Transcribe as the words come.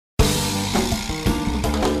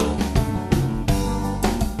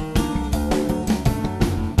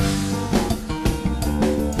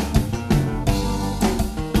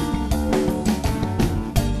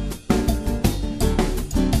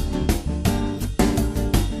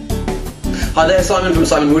Hi there, Simon from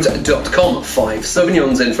simonwoods.com. 5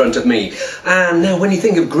 Sauvignons in front of me. And now when you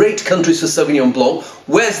think of great countries for Sauvignon Blanc,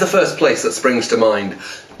 where's the first place that springs to mind?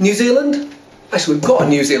 New Zealand? Actually, we've got a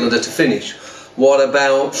New Zealander to finish. What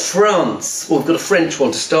about France? Well, we've got a French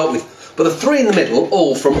one to start with. But the three in the middle,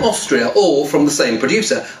 all from Austria, all from the same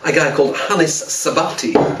producer, a guy called Hannes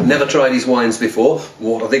Sabati. Never tried his wines before.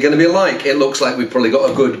 What are they going to be like? It looks like we've probably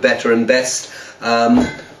got a good, better and best.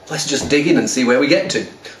 Let's just dig in and see where we get to.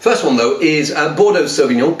 First one though is Bordeaux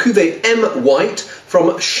Sauvignon, Cuvée M. White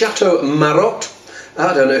from Chateau Marot.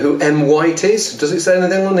 I don't know who M. White is. Does it say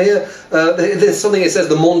anything on here? There's something that says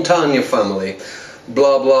the Montagne family.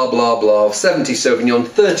 Blah blah blah blah. 70 Sauvignon,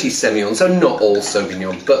 30 Semillon, so not all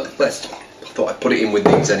Sauvignon, but I thought I'd put it in with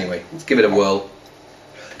these anyway. Let's give it a whirl.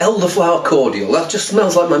 Elderflower cordial. That just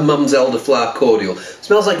smells like my mum's elderflower cordial.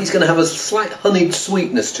 Smells like it's going to have a slight honeyed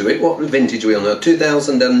sweetness to it. What vintage are we on now?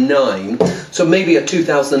 2009. So maybe a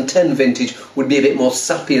 2010 vintage would be a bit more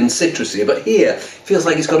sappy and citrusy. But here, it feels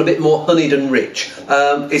like it's got a bit more honeyed and rich.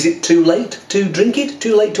 Is it too late to drink it?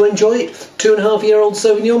 Too late to enjoy it? 2.5-year-old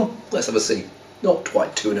Sauvignon? Let's have a see. Not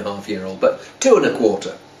quite 2.5-year-old, but 2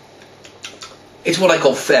 1/4. It's what I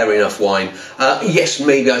call fair enough wine. Yes,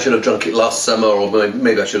 maybe I should have drunk it last summer, or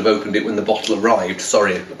maybe I should have opened it when the bottle arrived.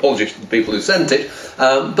 Sorry, apologies to the people who sent it.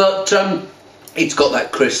 But it's got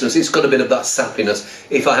that crispness, it's got a bit of that sappiness.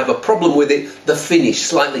 If I have a problem with it, the finish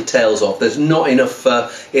slightly tails off. There's not enough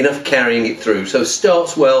carrying it through. So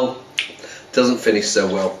starts well, doesn't finish so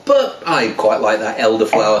well. But I quite like that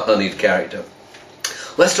elderflower honeyed character.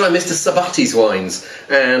 Let's try Mr. Sabati's wines.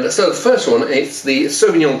 And so the first one, it's the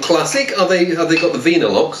Sauvignon Classic. Have they got the Vina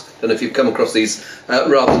locks? Don't know if you've come across these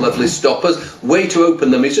rather lovely stoppers. Way to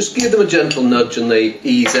open them is just give them a gentle nudge and they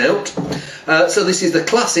ease out. So this is the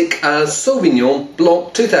Classic Sauvignon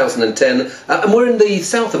Blanc 2010. And we're in the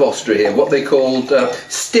south of Austria here, what they called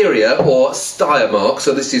Styria or Steiermark.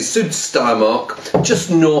 So this is Südsteiermark,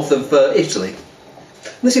 just north of Italy.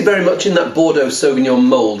 This is very much in that Bordeaux Sauvignon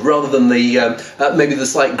mould, rather than the maybe the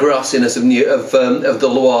slight grassiness of the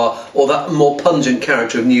Loire or that more pungent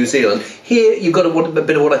character of New Zealand. Here you've got a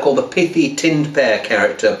bit of what I call the pithy tinned pear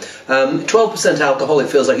character. 12% alcohol. It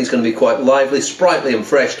feels like it's going to be quite lively, sprightly and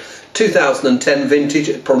fresh. 2010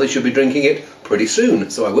 vintage. Probably should be drinking it pretty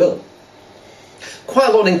soon, so I will.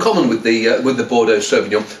 Quite a lot in common with the Bordeaux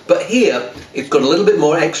Sauvignon, but here it's got a little bit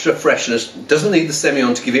more extra freshness. Doesn't need the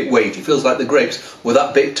Semillon to give it weight. It feels like the grapes were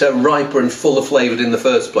that bit riper and fuller flavoured in the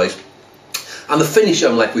first place. And the finish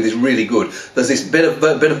I'm left with is really good. There's this bit of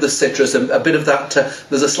the citrus, a bit of that.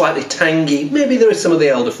 There's a slightly tangy. Maybe there is some of the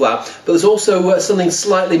elderflower, but there's also something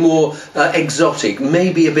slightly more exotic.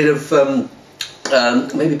 Maybe a bit of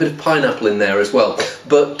pineapple in there as well.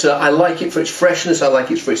 But I like it for its freshness, I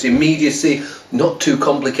like it for its immediacy, not too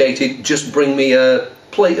complicated. Just bring me a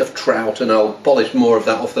plate of trout and I'll polish more of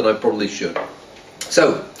that off than I probably should.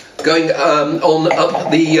 So, going on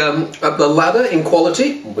up the ladder in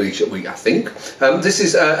quality, I think. This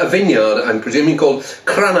is a vineyard, I'm presuming, called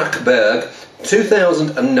Kranachberg,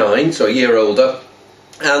 2009, so a year older.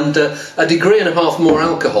 And a 1.5 degrees more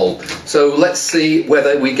alcohol. So let's see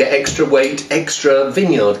whether we get extra weight, extra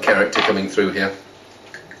vineyard character coming through here.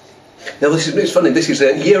 Now it's funny, this is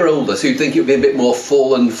a year older, so you'd think it would be a bit more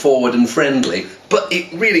full and forward and friendly, but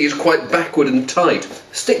it really is quite backward and tight.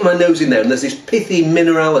 Stick my nose in there and there's this pithy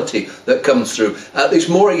minerality that comes through. It's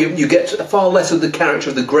more, you get far less of the character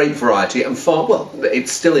of the grape variety and far, well,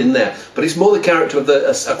 it's still in there, but it's more the character of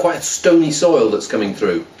quite stony soil that's coming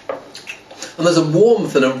through. And there's a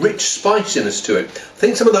warmth and a rich spiciness to it. I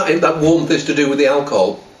think some of that warmth is to do with the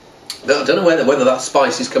alcohol. I don't know whether that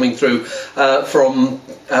spice is coming through from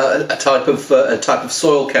a type of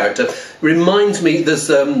soil character. Reminds me there's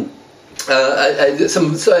I don't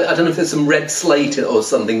know if there's some red slate or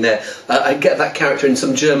something there. I get that character in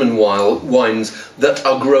some German wines that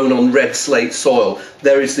are grown on red slate soil.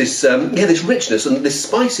 There is this this richness and this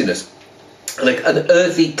spiciness. Like an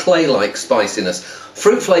earthy clay-like spiciness.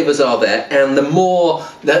 Fruit flavours are there, and the more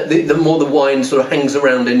the wine sort of hangs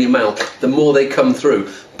around in your mouth, the more they come through.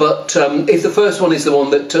 But if the first one is the one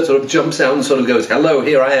that sort of jumps out and sort of goes, hello,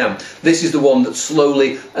 here I am, this is the one that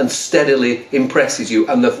slowly and steadily impresses you,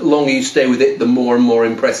 and the longer you stay with it, the more and more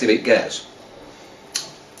impressive it gets.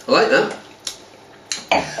 I like that.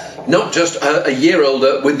 Not just a year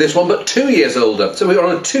older with this one, but 2 years older. So we're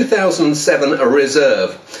on a 2007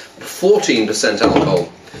 Reserve, 14% alcohol.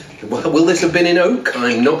 Will this have been in oak?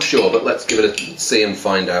 I'm not sure, but let's give it a see and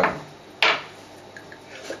find out.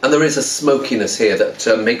 And there is a smokiness here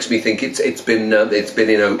that makes me think it's been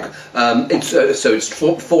in oak. So it's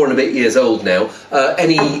four and a bit years old now.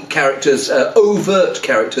 Any characters, overt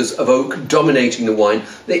characters of oak dominating the wine,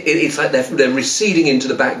 it's like they're receding into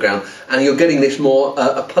the background, and you're getting this more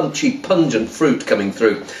a punchy, pungent fruit coming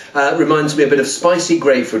through. Reminds me a bit of spicy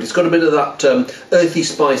grapefruit. It's got a bit of that earthy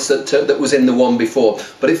spice that was in the one before,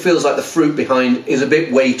 but it feels like the fruit behind is a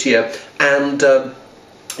bit weightier, and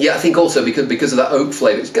yeah, I think also because of that oak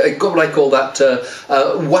flavour, it's got what I call that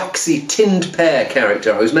waxy tinned pear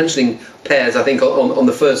character. I was mentioning pears, I think, on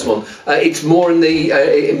the first one. It's more in the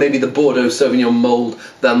maybe the Bordeaux Sauvignon mould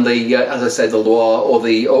than the, as I said, the Loire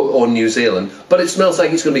or New Zealand. But it smells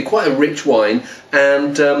like it's going to be quite a rich wine,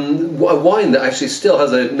 and a wine that actually still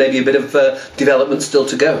has maybe a bit of development still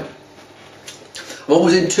to go. I'm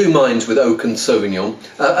always in two minds with oak and Sauvignon,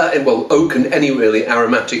 well, oak and any really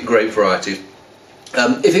aromatic grape varieties.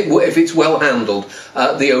 If it's well handled,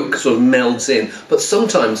 the oak sort of melds in, but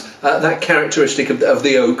sometimes that characteristic of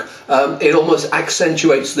the oak, it almost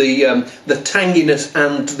accentuates the tanginess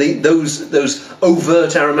and those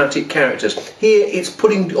overt aromatic characters. Here it's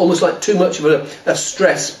putting almost like too much of a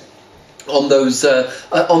stress on those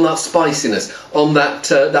on that spiciness, on that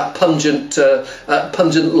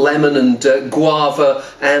pungent lemon and guava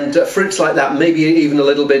and fruits like that. Maybe even a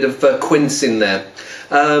little bit of quince in there.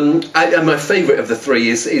 And my favourite of the three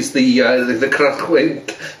is the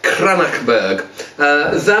Kranachberg.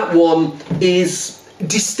 That one is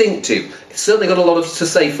distinctive. It's certainly got a lot to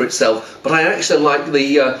say for itself, but I actually like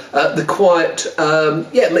the quiet,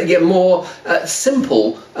 more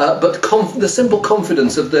simple, but the simple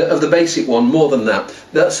confidence of the basic one more than that.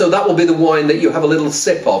 So that will be the wine that you have a little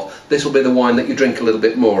sip of. This will be the wine that you drink a little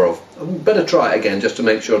bit more of. Better try it again just to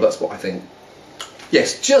make sure that's what I think.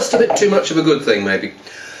 Yes, just a bit too much of a good thing, maybe.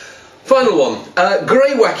 Final one,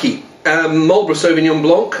 Grey Wacky. Marlborough Sauvignon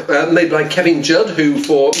Blanc, made by Kevin Judd, who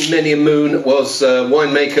for many a moon was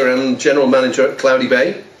winemaker and general manager at Cloudy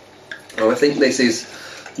Bay. And I think this is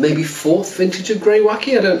maybe fourth vintage of Grey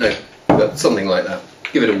Wacky, I don't know, but something like that.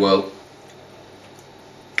 Give it a whirl.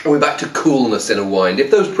 And we're back to coolness in a wine. If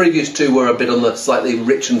those previous two were a bit on the slightly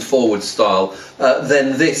rich and forward style,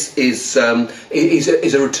 then this is a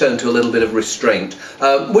return to a little bit of restraint,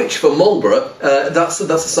 which for Marlborough, that's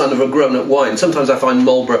a sign of a grown-up wine. Sometimes I find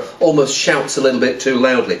Marlborough almost shouts a little bit too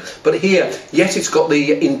loudly, but here, yet it's got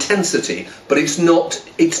the intensity, but it's not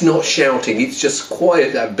shouting. It's just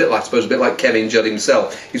quiet. I suppose a bit like Kevin Judd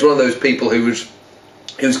himself. He's one of those people who's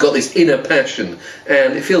got this inner passion,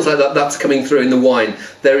 and it feels like that's coming through in the wine.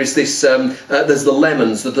 There is this, there's the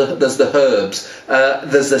lemons, there's the herbs,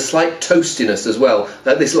 there's a slight toastiness as well,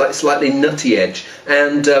 this like slightly nutty edge,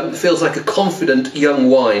 and feels like a confident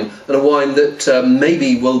young wine, and a wine that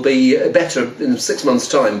maybe will be better in 6 months'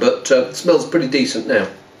 time, but smells pretty decent now.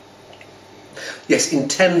 Yes,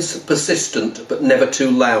 intense, persistent, but never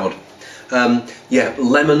too loud. Yeah,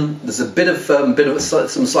 lemon. There's a bit of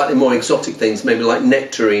some slightly more exotic things, maybe like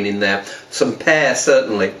nectarine in there. Some pear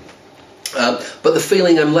certainly. But the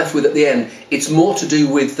feeling I'm left with at the end, it's more to do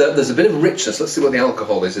with there's a bit of richness. Let's see what the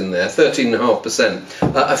alcohol is in there.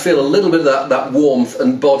 13.5%. I feel a little bit of that warmth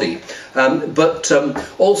and body, but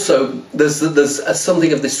also there's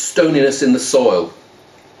something of this stoniness in the soil.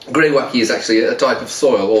 Grey Wacky is actually a type of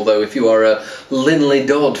soil, although if you are a Linley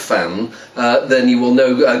Dodd fan, then you will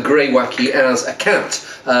know Grey Wacky as a cat,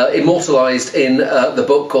 immortalised in the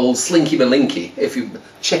book called Slinky Malinky. If you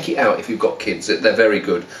check it out, if you've got kids, they're very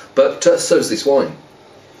good. But so's this wine.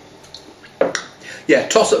 Yeah,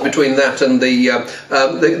 toss up between that and the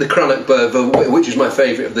Kranachberg, which is my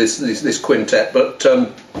favourite of this quintet. But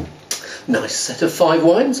nice set of 5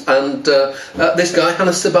 wines, and this guy,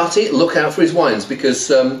 Hannes Sabati, look out for his wines because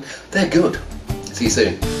they're good. See you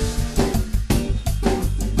soon.